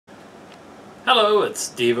Hello, it's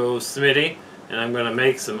steveosmitty, and I'm going to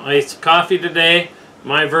make some iced coffee today.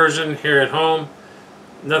 My version here at home.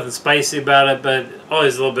 Nothing spicy about it, but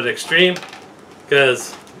always a little bit extreme,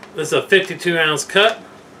 because this is a 52-ounce cup.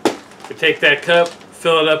 We take that cup,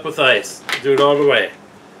 fill it up with ice, do it all the way.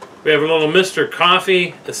 We have a little Mr.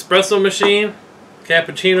 Coffee espresso machine,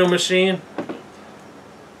 cappuccino machine.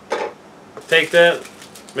 Take that,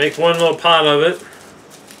 make one little pot of it.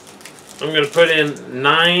 I'm going to put in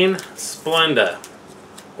 9 Splenda,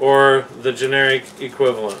 or the generic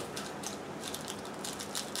equivalent.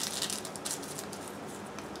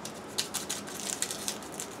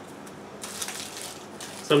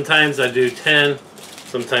 Sometimes I do 10,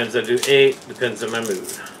 sometimes I do 8, depends on my mood.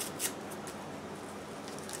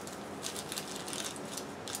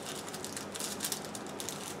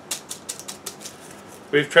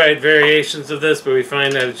 We've tried variations of this, but we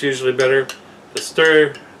find that it's usually better to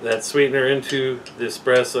stir that sweetener into the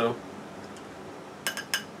espresso.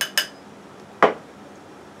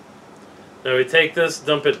 Now we take this,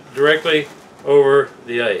 dump it directly over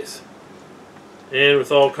the ice. And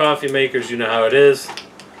with all coffee makers, you know how it is.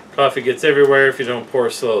 Coffee gets everywhere if you don't pour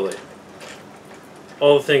slowly.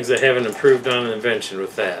 All the things they haven't improved on an invention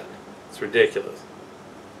with that. It's ridiculous.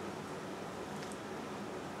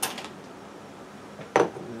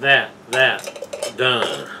 That,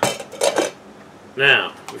 done.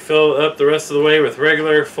 Now, we fill up the rest of the way with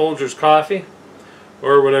regular Folgers coffee,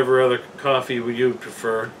 or whatever other coffee you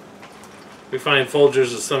prefer. We find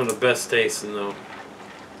Folgers is some of the best tasting though.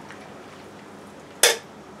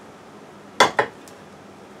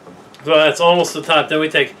 So that's almost the top. Then we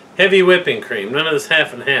take heavy whipping cream. None of this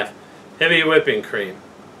half and half. Heavy whipping cream.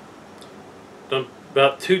 Dump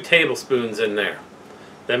about 2 tablespoons in there.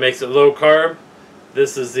 That makes it low carb.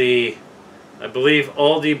 This is the, I believe,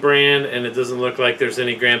 Aldi brand, and it doesn't look like there's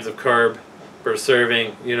any grams of carb per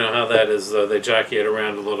serving. You know how that is, though. They jockey it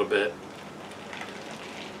around a little bit.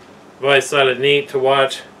 I've always thought it neat to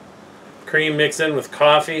watch cream mix in with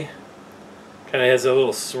coffee. Kind of has a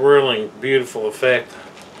little swirling, beautiful effect.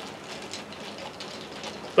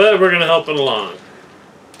 But we're going to help it along.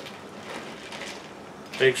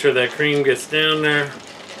 Make sure that cream gets down there.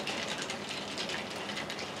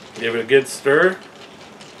 Give it a good stir.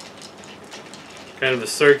 Kind of a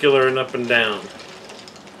circular and up and down.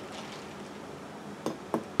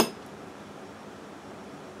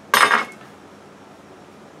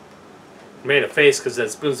 Made a face because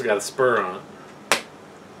that spoon's got a spur on it.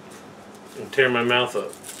 And tear my mouth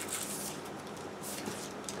up.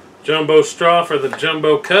 Jumbo straw for the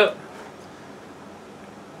jumbo cup.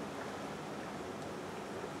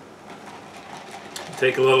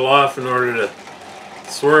 Take a little off in order to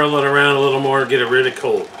swirl it around a little more, get it really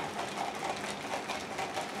cold.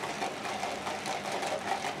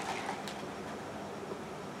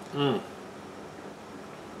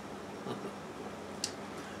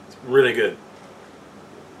 It's really good.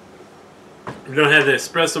 If you don't have the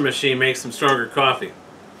espresso machine, make some stronger coffee.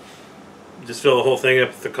 Just fill the whole thing up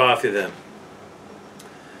with the coffee then.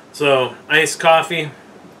 So, iced coffee,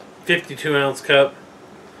 52-ounce cup.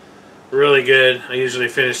 Really good. I usually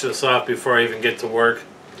finish this off before I even get to work.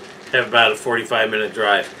 Have about a 45-minute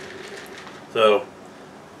drive. So,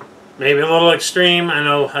 maybe a little extreme. I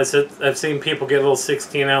know I've seen people get little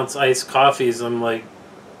 16-ounce iced coffees. I'm like,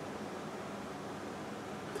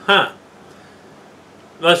 huh.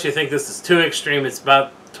 Unless you think this is too extreme, it's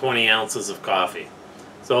about 20 ounces of coffee.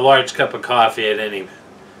 So a large cup of coffee at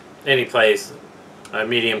any place, a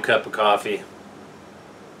medium cup of coffee.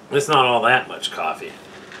 It's not all that much coffee,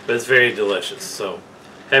 but it's very delicious. So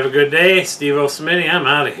have a good day. steveosmitty, I'm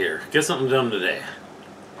out of here. Get something done today.